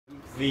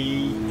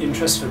The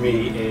interest for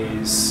me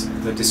is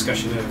the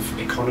discussion of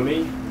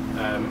economy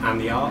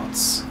and the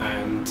arts,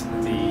 and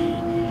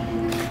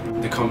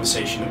the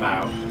conversation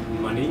about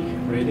money,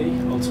 really,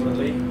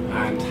 ultimately,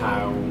 and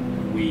how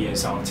we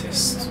as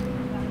artists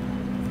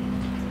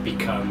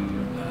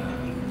become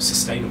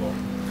sustainable.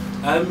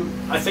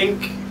 I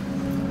think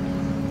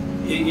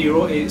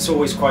you always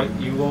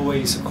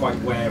are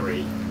quite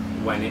wary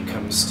when it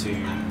comes to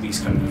these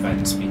kind of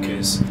events,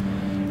 because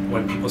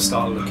when people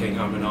start looking,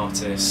 I'm an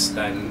artist,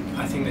 then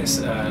I think there's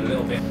a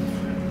little bit,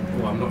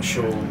 well, I'm not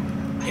sure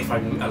if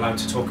I'm allowed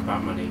to talk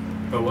about money,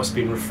 but what's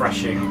been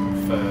refreshing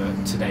for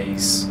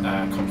today's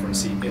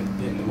conference in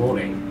the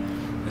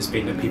morning has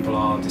been that people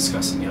are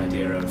discussing the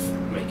idea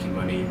of making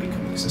money,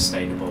 becoming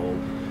sustainable,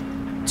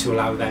 to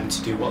allow them to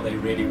do what they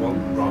really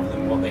want rather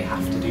than what they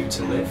have to do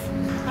to live.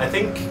 I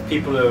think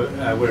people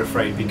were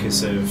afraid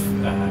because of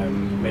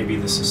maybe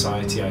the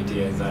society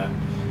idea that,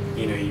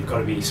 you know, you've got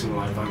to be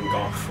someone like Van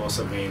Gogh or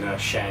something in a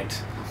shed,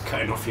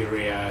 cutting off your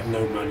ear,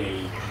 no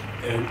money,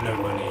 earn no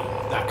money,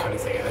 that kind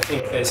of thing. And I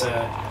think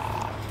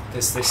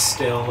there's this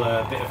still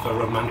a bit of a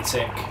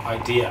romantic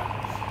idea,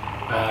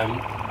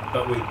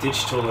 but with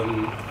digital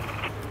and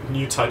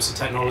new types of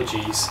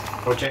technologies,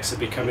 projects are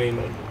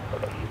becoming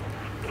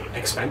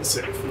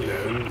expensive, you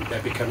know, and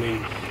they're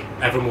becoming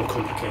ever more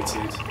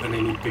complicated, and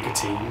they need bigger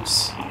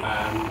teams,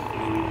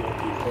 they need more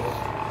people.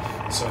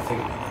 So I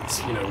think that's,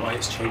 you know, why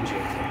it's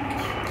changing,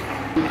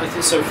 I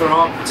think so. For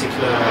our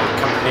particular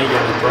company,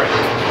 Yellobrick,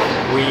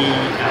 we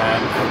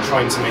are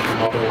trying to make a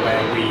model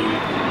where we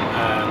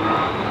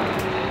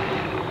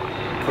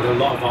put a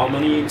lot of our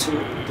money into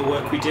the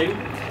work we do,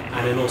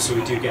 and then also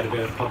we do get a bit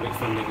of public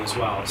funding as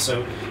well.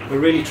 So we're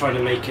really trying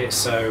to make it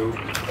so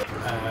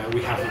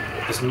we have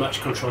as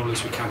much control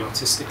as we can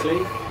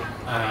artistically,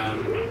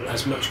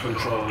 as much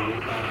control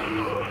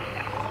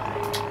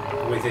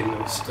within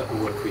the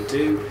work we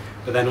do,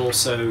 but then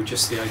also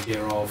just the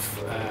idea of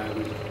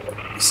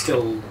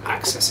still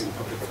accessing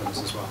public funds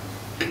as well.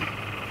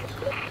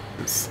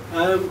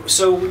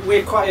 So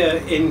we're quite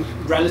in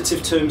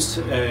relative terms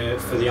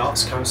for the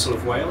Arts Council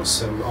of Wales,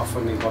 so our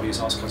funding body is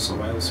Arts Council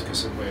of Wales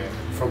because we're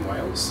from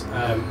Wales.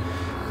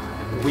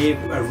 We're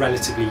a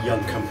relatively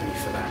young company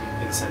for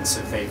them, in the sense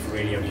that they've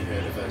really only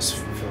heard of us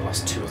for the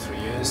last 2 or 3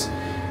 years,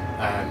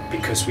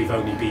 because we've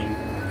only been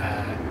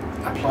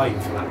applying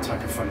for that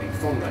type of funding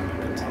from them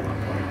up until that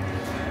point.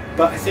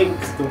 But I think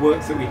the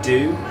work that we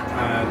do,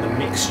 the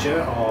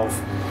mixture of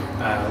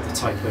the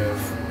type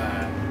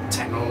of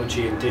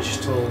technology and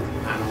digital,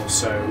 and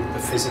also the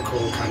physical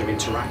kind of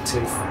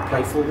interactive,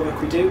 playful work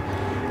we do,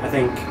 I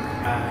think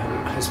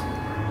has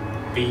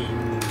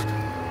been,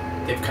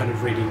 they've kind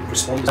of really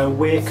responded. So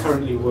we're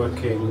currently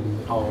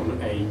working on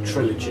a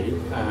trilogy,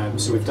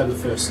 so we've done the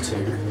first 2,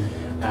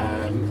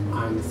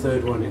 and the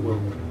third one, it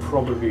will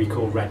probably be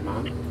called Red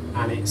Man,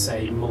 and it's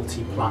a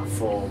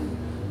multi-platform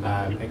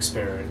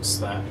experience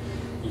that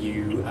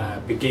you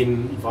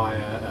begin via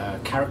a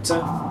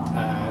character,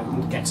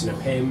 get to know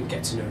him,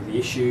 get to know the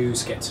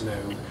issues, get to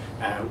know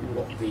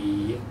what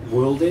the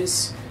world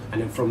is,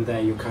 and then from there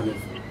you're kind of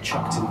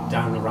chucked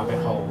down a rabbit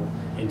hole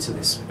into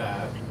this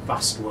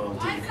vast world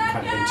that you can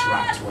kind of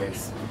interact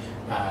with,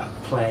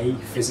 play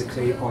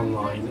physically,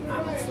 online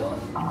and offline.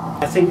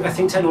 I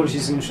think technology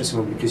is an interesting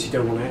one because you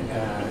don't want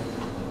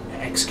to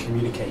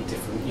excommunicate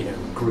different, you know,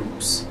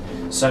 groups.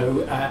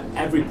 So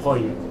every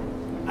point,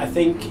 I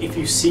think if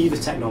you see the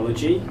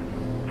technology,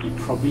 you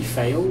probably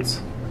failed.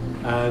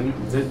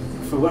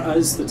 For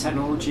us, the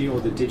technology or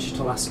the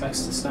digital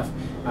aspects of stuff,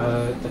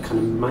 the kind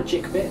of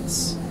magic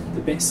bits,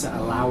 the bits that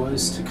allow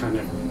us to kind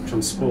of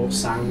transport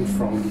sound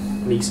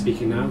from me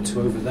speaking now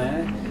to over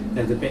there,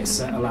 they're the bits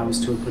that allow us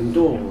to open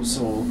doors,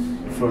 or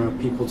for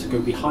people to go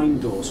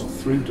behind doors or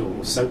through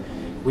doors. So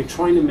we're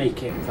trying to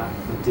make it that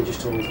the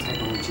digital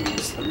technology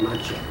is the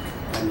magic,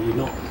 and you're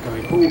not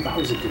going, oh, that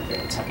was a good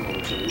bit of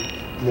technology,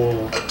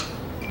 more,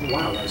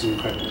 wow, that was an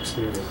incredible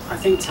experience. I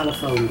think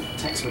telephone,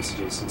 text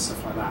messages and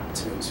stuff like that,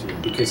 to be honest with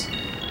you, because,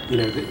 you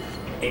know,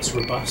 it's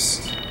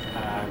robust.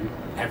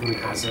 Everyone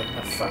has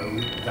a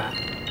phone that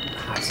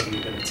has the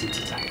ability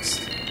to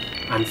text,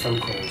 and phone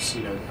calls,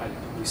 you know,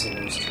 we say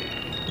those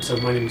 2. So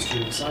my name is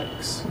JULIAN,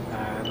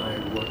 and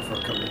I work for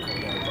a company